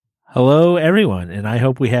Hello, everyone, and I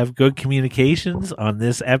hope we have good communications on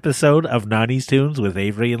this episode of 90s Tunes with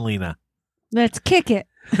Avery and Lena. Let's kick it.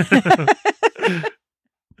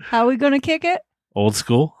 How are we going to kick it? Old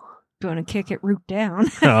school? Going to kick it root down.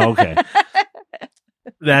 Oh, okay.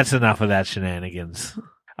 That's enough of that shenanigans.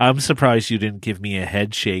 I'm surprised you didn't give me a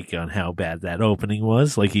head shake on how bad that opening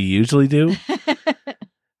was, like you usually do.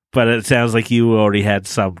 But it sounds like you already had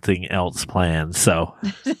something else planned, so.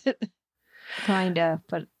 Kinda,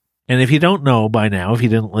 but. And if you don't know by now, if you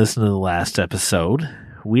didn't listen to the last episode,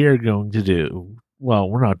 we're going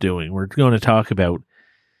to talk about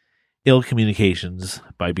Ill Communications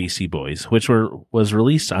by Beastie Boys, which was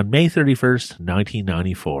released on May 31st,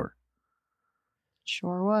 1994.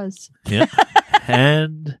 Sure was. Yeah.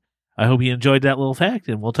 And I hope you enjoyed that little fact,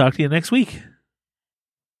 and we'll talk to you next week.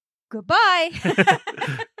 Goodbye.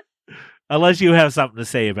 Unless you have something to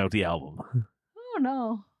say about the album. Oh,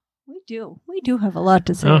 no. We do have a lot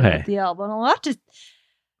to say about the album. A lot to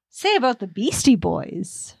say about the Beastie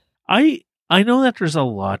Boys. I know that there's a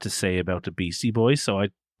lot to say about the Beastie Boys, so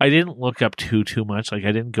I didn't look up too much. Like,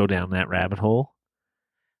 I didn't go down that rabbit hole.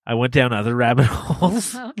 I went down other rabbit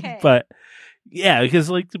holes. Okay. But, yeah, because,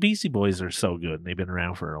 like, the Beastie Boys are so good, and they've been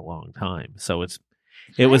around for a long time. So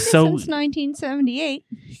it was so... Since 1978.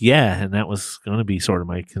 Yeah, and that was going to be sort of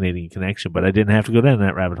my Canadian connection, but I didn't have to go down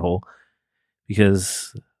that rabbit hole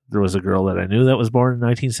because... There was a girl that I knew that was born in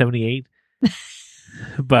 1978,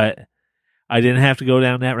 but I didn't have to go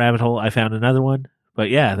down that rabbit hole. I found another one, but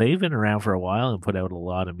yeah, they've been around for a while and put out a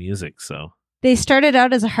lot of music. So they started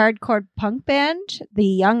out as a hardcore punk band, the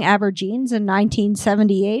Young Aborigines, in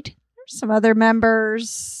 1978. There's some other members,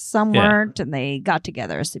 some weren't, and they got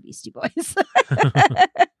together as the Beastie Boys.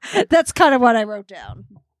 That's kind of what I wrote down.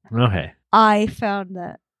 Okay. I found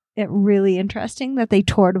that it really interesting that they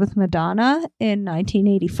toured with Madonna in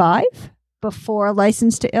 1985 before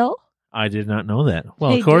License to Ill. I did not know that.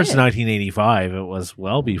 Well, of course, 1985, it was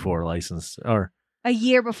well before License, or a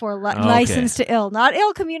year before License to Ill, not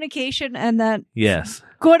Ill Communication, and that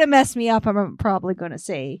going to mess me up. I'm probably going to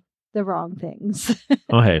say the wrong things.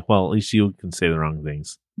 Okay, well, at least you can say the wrong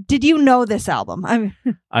things. Did you know this album?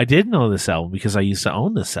 I did know this album because I used to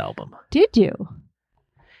own this album. Did you?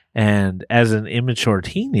 And as an immature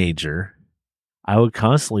teenager, I would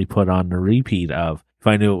constantly put on the repeat of, if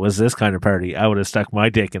I knew it was this kind of party, I would have stuck my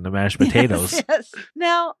dick in the mashed potatoes. Yes.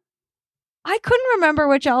 Now, I couldn't remember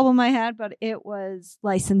which album I had, but it was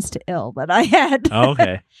License to Ill that I had. Oh,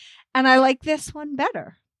 okay. And I like this one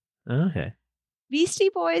better. Okay.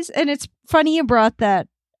 Beastie Boys, and it's funny you brought that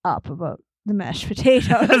up about the mashed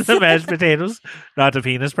potatoes. The mashed potatoes, not the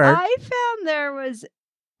penis part. I found there was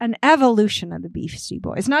an evolution of the Beastie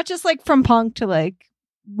Boys, not just like from punk to like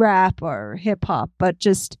rap or hip hop, but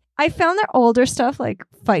just I found their older stuff like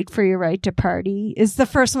Fight for Your Right to Party is the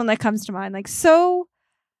first one that comes to mind. Like so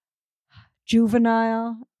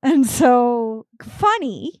juvenile and so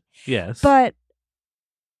funny. Yes. But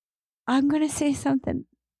I'm going to say something.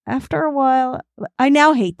 After a while, I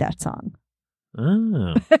now hate that song.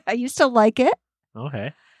 Oh. I used to like it.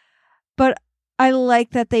 Okay. But I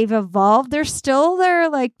like that they've evolved. There's still their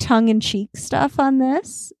like tongue-in-cheek stuff on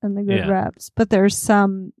this and the good raps, but there's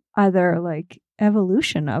some other like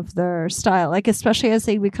evolution of their style, like especially as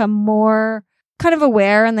they become more kind of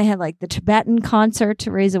aware. And they had like the Tibetan concert to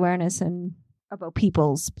raise awareness and about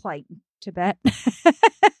people's plight in Tibet.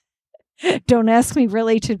 Don't ask me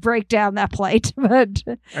really to break down that plight, but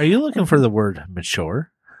are you looking for the word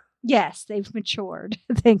mature? Yes, they've matured.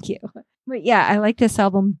 Thank you. But yeah, I like this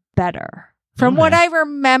album better. From what I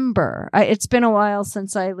remember, it's been a while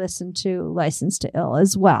since I listened to License to Ill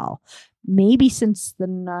as well. Maybe since the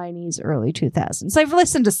 90s, early 2000s. I've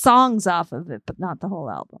listened to songs off of it, but not the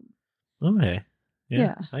whole album. Okay.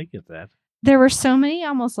 Yeah, I get that. There were so many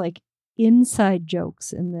almost like inside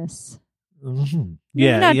jokes in this. Mm-hmm.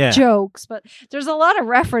 Yeah, not jokes, but there's a lot of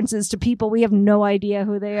references to people we have no idea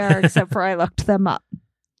who they are, except for I looked them up.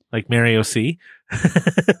 Like Mario C?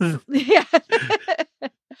 Yeah.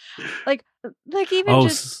 like even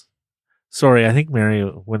just... Sorry, I think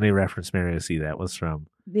Mario, when they referenced Mario C, that was from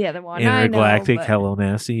the other one. Intergalactic I know, Hello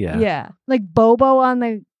Nasty, yeah. Yeah. Like Bobo on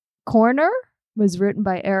the Corner was written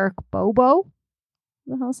by Eric Bobo.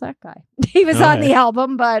 Who the hell's that guy? He was on the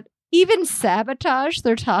album, but even Sabotage,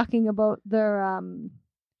 they're talking about their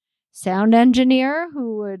sound engineer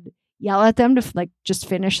who would yell at them to like just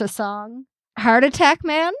finish a song. Heart Attack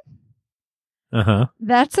Man. Uh-huh.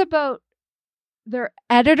 That's about their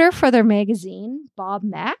editor for their magazine, Bob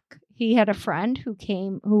Mack. He had a friend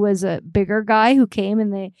who was a bigger guy who came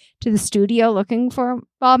to the studio looking for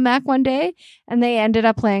Bob Mack one day, and they ended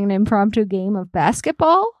up playing an impromptu game of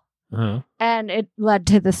basketball. Uh-huh. And it led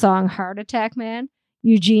to the song Heart Attack Man.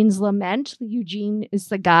 Eugene's Lament. Eugene is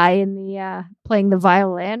the guy in the playing the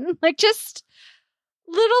violin. Like, just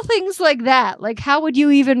little things like that. Like, how would you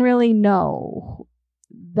even really know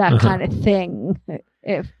that kind of thing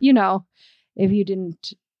if you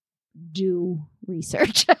didn't do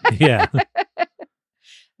research? Yeah.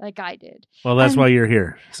 Like I did. Well, that's why you're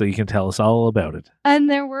here, so you can tell us all about it. And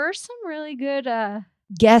there were some really good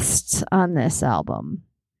guests on this album.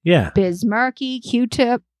 Yeah. Biz Markie,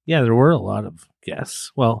 Q-Tip. Yeah, there were a lot of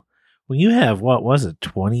guests. Well, when you have, what was it,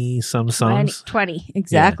 20-some songs? 20.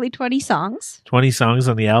 Exactly 20 songs. 20 songs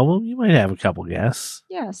on the album, you might have a couple guests.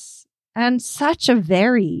 Yes. And such a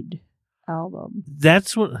varied album.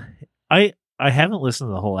 That's what... I haven't listened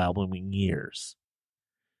to the whole album in years.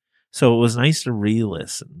 So it was nice to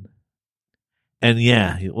re-listen. And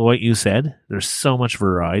yeah, what you said, there's so much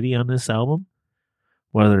variety on this album.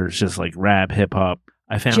 Whether it's just like rap, hip-hop.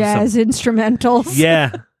 I found jazz instrumentals.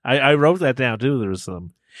 Yeah, I wrote that down too. There was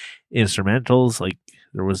some instrumentals. Like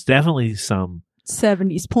there was definitely some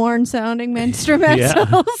 70s porn sounding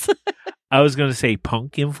instrumentals. Yeah. I was going to say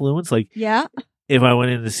punk influence. Like if I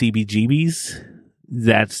went into CBGB's,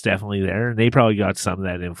 that's definitely there. And they probably got some of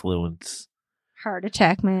that influence. Heart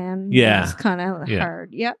Attack Man. Yeah. It's kind of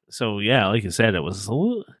hard. Yep. So yeah, like I said, it was a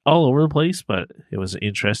little all over the place, but it was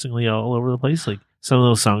interestingly all over the place. Like some of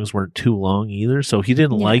those songs weren't too long either. So if you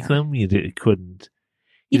didn't like them, you couldn't.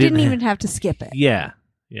 You didn't even have to skip it. Yeah.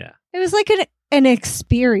 Yeah. It was like an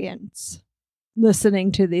experience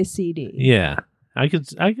listening to this CD. Yeah. I could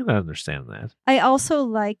understand that. I also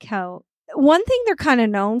like how one thing they're kind of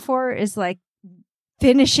known for is like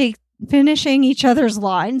finishing each other's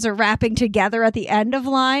lines or rapping together at the end of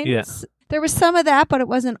lines. Yeah. There was some of that, but it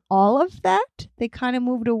wasn't all of that. They kind of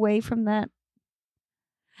moved away from that.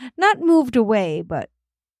 Not moved away, but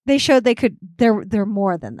they showed they're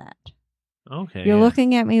more than that. Okay. You're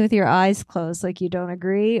looking at me with your eyes closed like you don't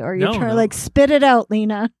agree, or you're trying to like spit it out,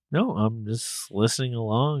 Lena. No, I'm just listening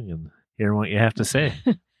along and hearing what you have to say.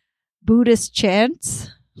 Buddhist chants.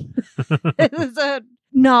 Is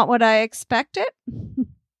not what I expected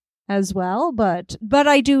as well, but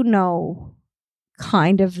I do know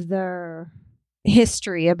kind of their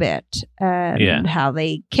history a bit and how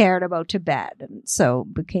they cared about Tibet, and so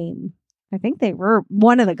I think they were,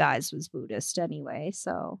 one of the guys was Buddhist anyway,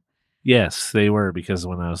 so. Yes, they were, because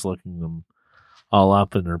when I was looking them all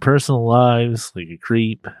up in their personal lives, like a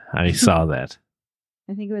creep, I saw that.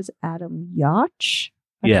 I think it was Adam Yauch.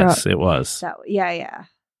 Yes, it was. Yeah.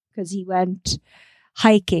 Because he went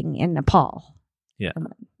hiking in Nepal. Yeah.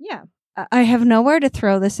 Yeah. I have nowhere to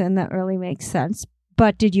throw this in that really makes sense.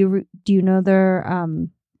 But do you know their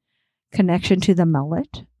connection to the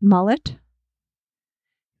mullet? Mullet?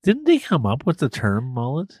 Didn't they come up with the term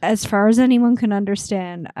mullet? As far as anyone can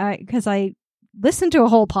understand, because I listened to a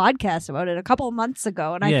whole podcast about it a couple of months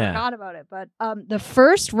ago, and I forgot about it. But the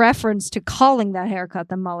first reference to calling that haircut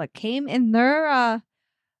the mullet came in their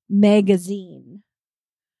magazine.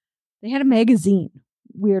 They had a magazine,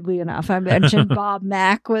 weirdly enough. I mentioned Bob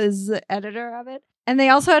Mack was the editor of it. And they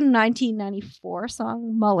also had a 1994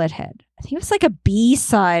 song, Mullet Head. I think it was like a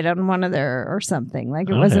B-side on one of their, or something. Like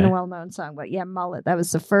it wasn't a well-known song, but yeah, mullet. That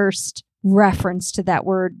was the first reference to that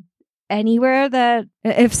word anywhere. That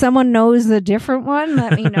if someone knows the different one,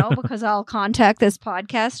 let me know, because I'll contact this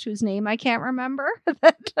podcast whose name I can't remember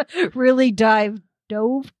that really dove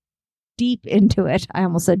deep into it. I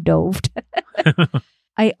almost said doved.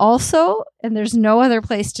 I also, and there's no other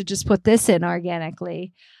place to just put this in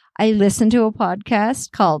organically, I listened to a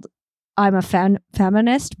podcast called I'm a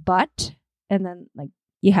Feminist, but, and then like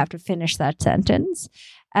you have to finish that sentence.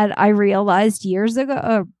 And I realized years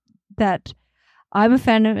ago that I'm a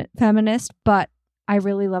feminist, but I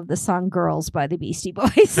really love the song Girls by the Beastie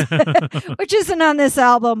Boys, which isn't on this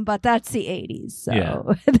album, but that's the 80s.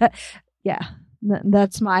 So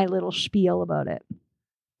that's my little spiel about it.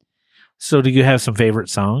 So do you have some favorite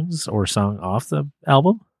songs or song off the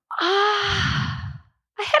album?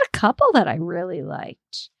 I had a couple that I really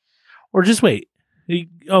liked. Or just wait.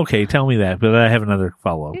 Okay, tell me that, but I have another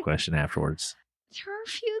follow-up question afterwards. There are a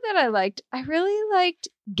few that I liked. I really liked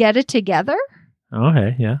Get It Together.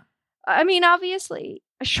 Okay, yeah. I mean, obviously,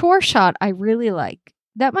 a Sure Shot I really like.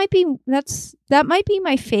 That might be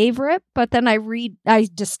my favorite, but then I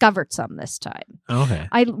discovered some this time. Okay.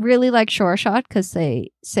 I really like Sure Shot because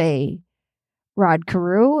they say Rod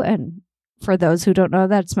Carew, and for those who don't know,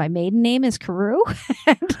 that's my maiden name is Carew.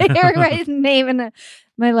 And my name and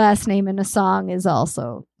my last name in a song is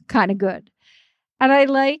also kind of good. And I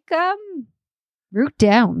like Root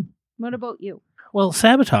Down. What about you? Well,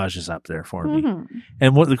 Sabotage is up there for me. Mm-hmm.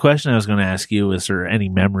 And what the question I was going to ask you is there any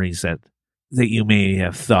memories that you may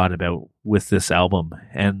have thought about with this album?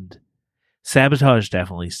 And Sabotage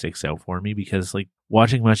definitely sticks out for me because like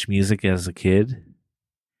watching Much Music as a kid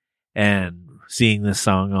and seeing this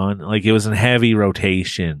song on, like it was in heavy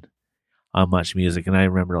rotation on Much Music. And I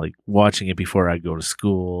remember like watching it before I'd go to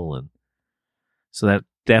school. And so that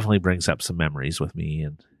definitely brings up some memories with me.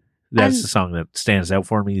 And that's the song that stands out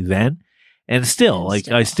for me then. And still,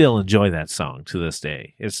 I still enjoy that song to this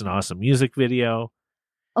day. It's an awesome music video.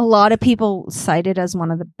 A lot of people cite it as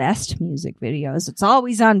one of the best music videos. It's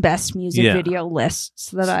always on best music video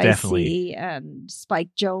lists that I see. And Spike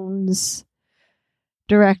Jonze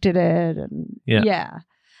directed it. And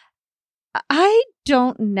I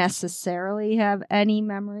don't necessarily have any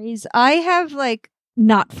memories. I have like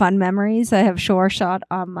not fun memories. I have Sure Shot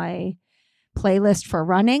on my playlist for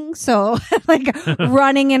running, so like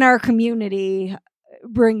running in our community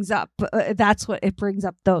brings up that's what it brings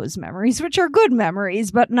up, those memories, which are good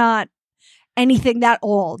memories but not anything that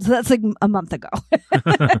old. That's like a month ago.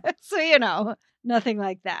 So nothing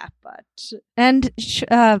like that. But and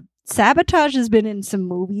Sabotage has been in some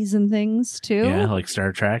movies and things too, like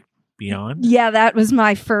Star Trek Beyond. That was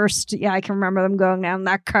my first. I can remember them going down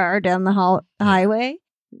that car down the highway.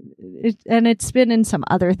 And it's been in some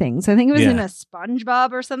other things. I think it was in a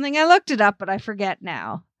SpongeBob or something. I looked it up, but I forget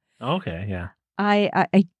now. Okay, yeah. I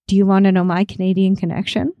do you want to know my Canadian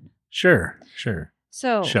connection? Sure.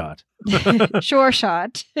 So Shot. Sure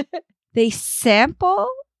Shot. They sample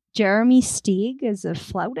Jeremy Steig as a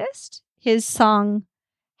flautist. His song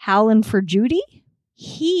 "Howlin' for Judy."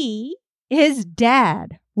 His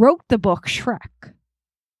dad wrote the book Shrek.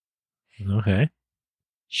 Okay.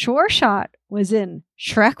 Sure Shot was in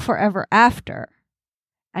Shrek Forever After,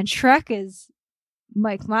 and Shrek is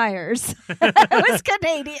Mike Myers. I was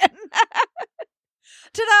Canadian.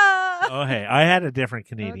 Ta-da! Oh, hey, I had a different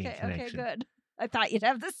Canadian connection. Okay, good. I thought you'd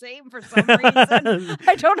have the same for some reason.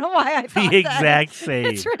 I don't know why I thought the exact same.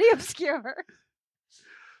 It's pretty obscure.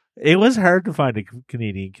 It was hard to find a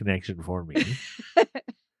Canadian connection for me.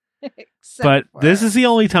 But this is the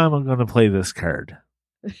only time I'm going to play this card.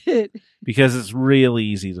 Because it's really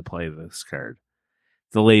easy to play this card.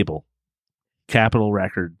 The label, Capitol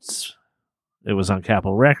Records. It was on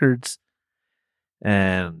Capitol Records.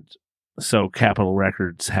 And so Capitol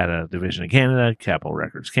Records had a division in Canada, Capitol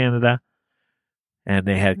Records Canada. And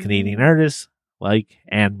they had Canadian artists like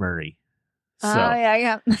Anne Murray. So,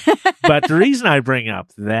 yeah. but the reason I bring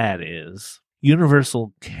up that is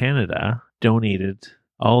Universal Canada donated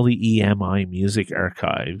all the EMI music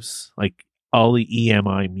archives, like all the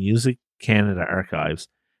EMI Music Canada archives,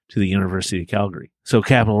 to the University of Calgary. So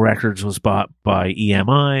Capitol Records was bought by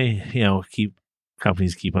EMI.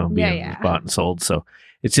 Companies keep on being bought and sold. So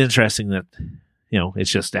it's interesting that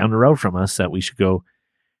it's just down the road from us that we should go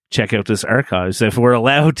check out this archives if we're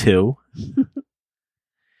allowed to.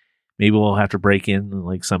 Maybe we'll have to break in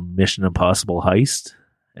like some Mission Impossible heist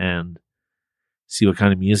and see what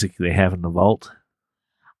kind of music they have in the vault.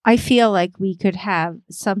 I feel like we could have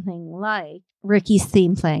something like Ricky's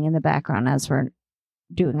theme playing in the background as we're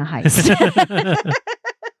doing a heist.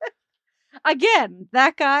 Again,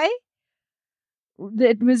 that guy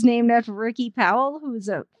that was named after Ricky Powell, who was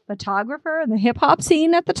a photographer in the hip hop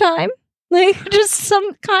scene at the time. Like just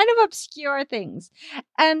some kind of obscure things.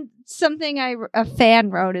 And something a fan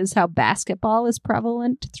wrote is how basketball is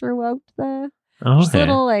prevalent throughout just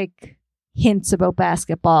little like hints about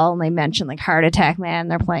basketball, and they mention like Heart Attack Man,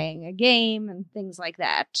 they're playing a game and things like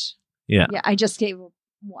that. Yeah, I just gave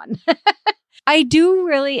one. I do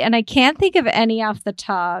really, and I can't think of any off the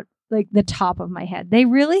top of my head. They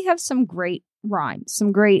really have some great rhymes,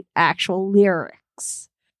 some great actual lyrics.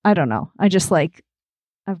 I don't know. I just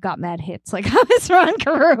I've got mad hits. Like, oh, it's Ron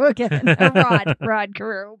Carew again. Rod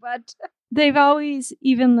Carew. But they've always,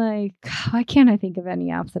 even why can't I think of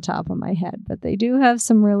any off the top of my head? But they do have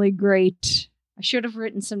some really great, I should have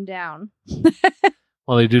written some down.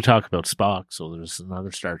 Well, they do talk about Spock, so there's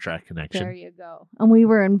another Star Trek connection. There you go. And we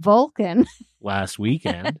were in Vulcan last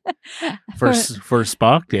weekend for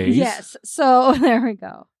Spock days. Yes. So there we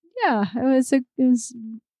go. Yeah, it was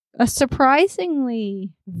a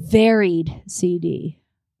surprisingly varied CD.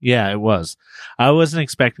 Yeah, it was. I wasn't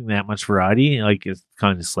expecting that much variety. Like, it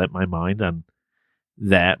kind of slipped my mind on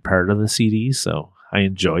that part of the CD, so I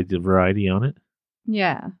enjoyed the variety on it.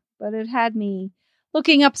 Yeah, but it had me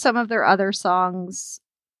looking up some of their other songs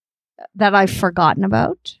that I've forgotten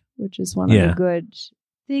about, which is one of the good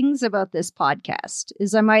things about this podcast,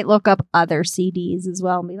 is I might look up other CDs as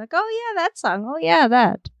well and be like, oh yeah, that song. Oh yeah,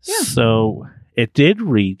 that. Yeah. So it did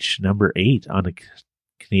reach number 8 on the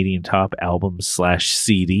Canadian top albums /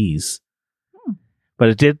 CDs. But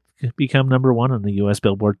it did become number 1 on the U.S.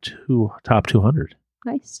 Billboard Top 200.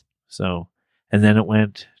 Nice. So, and then it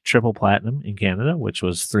went triple platinum in Canada, which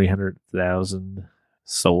was 300,000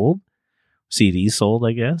 sold. CDs sold,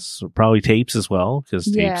 I guess. Or probably tapes as well,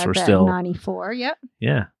 because tapes were still 94. Yep.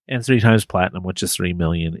 Yeah, and 3 times platinum, which is 3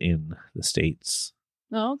 million in the States.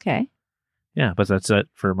 Oh, okay. Yeah, but that's it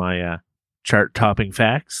for my chart topping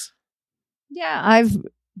facts. Yeah, I've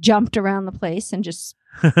jumped around the place and just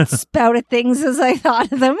spouted things as I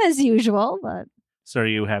thought of them as usual. But so, are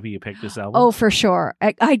you happy you picked this album? Oh, for sure.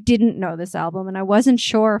 I didn't know this album, and I wasn't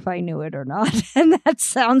sure if I knew it or not. And that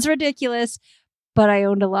sounds ridiculous. But I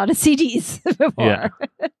owned a lot of CDs before. Yeah.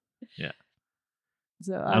 Yeah.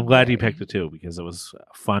 So I'm glad you picked it too, because it was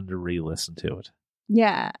fun to re-listen to it.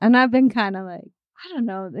 Yeah. And I've been kind of like, I don't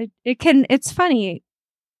know. It's funny.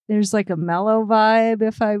 There's like a mellow vibe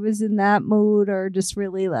if I was in that mood, or just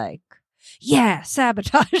really like, yeah,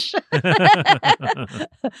 Sabotage. I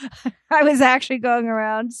was actually going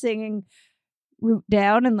around singing Root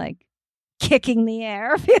Down and like kicking the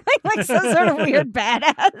air, feeling like some sort of weird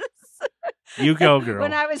badass. You go, girl.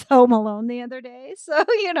 When I was home alone the other day. So,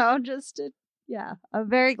 I'm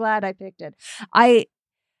very glad I picked it. A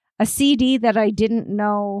CD that I didn't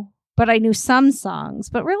know, but I knew some songs,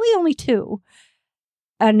 but really only 2,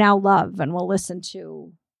 and now love and will listen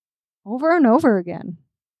to over and over again.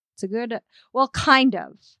 It's a good, well, kind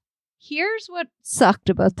of. Here's what sucked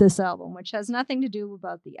about this album, which has nothing to do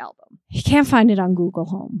about the album. You can't find it on Google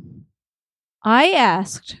Home. I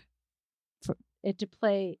asked for it to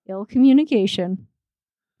play Ill Communication.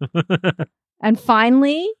 And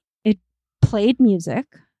finally, it played music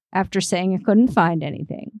after saying it couldn't find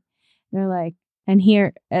anything. They're like,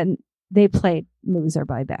 and they played Loser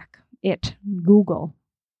by Beck. Google.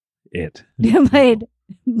 It. played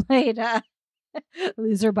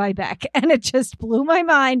Loser by Beck. And it just blew my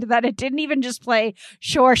mind that it didn't even just play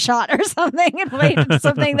Sure Shot or something. It played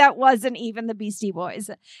something that wasn't even the Beastie Boys.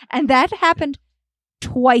 And that happened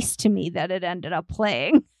twice to me, that it ended up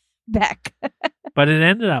playing Beck. But it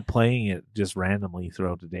ended up playing it just randomly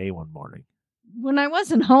throughout the day one morning. When I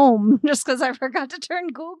wasn't home, just because I forgot to turn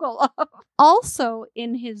Google off. Also,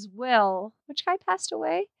 in his will, which guy passed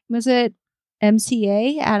away? Was it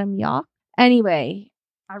MCA, Adam Yauch? Anyway,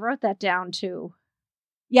 I wrote that down too.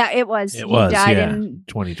 Yeah, it was. He died in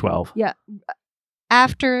 2012. Yeah.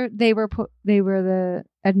 After they were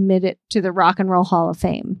admitted to the Rock and Roll Hall of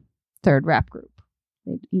Fame, third rap group.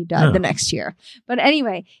 He died the next year. But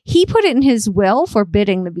anyway, he put it in his will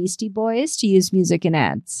forbidding the Beastie Boys to use music in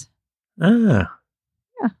ads. Ah.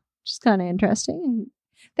 Yeah, which is kind of interesting.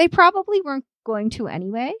 They probably weren't going to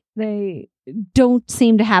anyway. They don't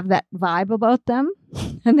seem to have that vibe about them.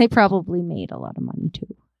 And they probably made a lot of money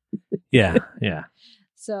too. Yeah, yeah.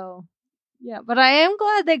 So, yeah. But I am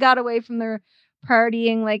glad they got away from their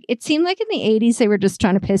partying. Like, it seemed like in the 80s they were just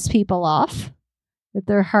trying to piss people off with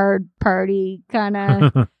their hard party kind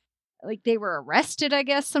of. Like, they were arrested, I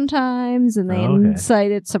guess, sometimes, and they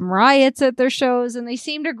incited some riots at their shows, and they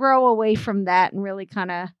seem to grow away from that and really kind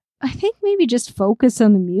of, I think, maybe just focus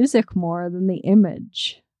on the music more than the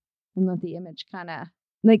image, and let the image kind of,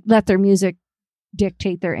 like, let their music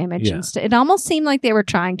dictate their image. Yeah. It almost seemed like they were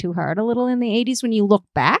trying too hard a little in the 80s when you look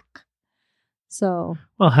back. So,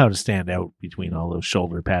 well, how to stand out between all those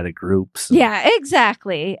shoulder padded groups. Yeah,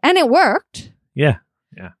 exactly. And it worked. Yeah,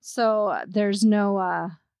 yeah. So there's no,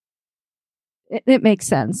 it makes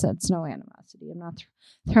sense. It's no animosity. I'm not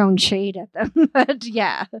throwing shade at them, but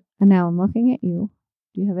yeah. And now I'm looking at you.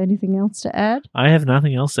 Do you have anything else to add? I have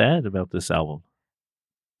nothing else to add about this album.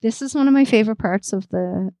 This is one of my favorite parts of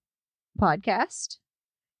the podcast,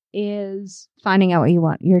 is finding out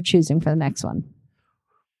what you're choosing for the next one.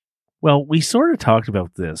 Well, we sort of talked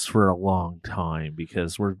about this for a long time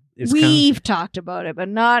because we've talked about it, but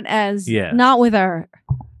not with our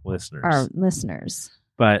listeners.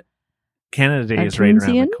 But Canada Day is right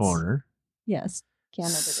around the corner. Yes,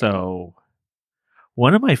 Canada Day. So,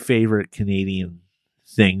 one of my favorite Canadian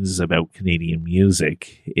things about Canadian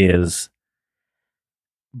music is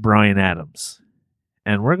Bryan Adams.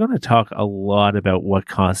 And we're going to talk a lot about what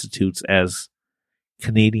constitutes as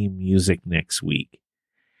Canadian music next week.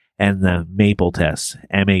 And the Maple test,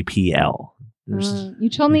 MAPL. You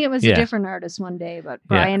told me it was a different artist one day, but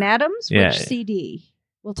Bryan Adams? Which CD?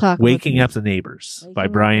 We'll talk about Waking Up the Neighbors by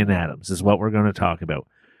Bryan Adams is what we're going to talk about.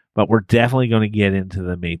 But we're definitely going to get into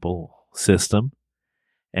the Maple system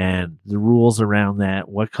and the rules around that,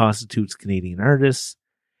 what constitutes Canadian artists.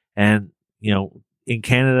 And, in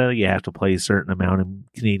Canada, you have to play a certain amount of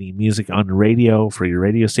Canadian music on the radio for your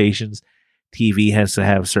radio stations TV has to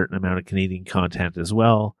have a certain amount of Canadian content as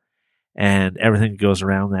well, and everything goes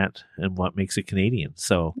around that and what makes it Canadian.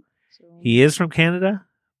 So he is from Canada,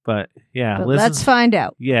 but yeah, but let's find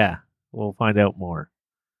out. Yeah, we'll find out more.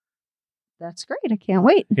 That's great. I can't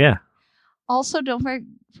wait. Yeah. Also, don't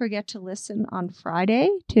forget to listen on Friday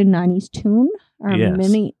to 90s Tune, our Yes.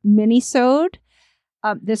 mini-sode.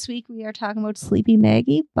 This week we are talking about Sleepy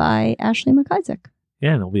Maggie by Ashley McIsaac.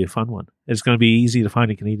 Yeah, and it'll be a fun one. It's going to be easy to find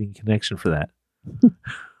a Canadian connection for that.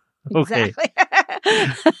 Okay.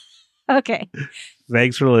 Exactly. Okay.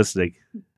 Thanks for listening.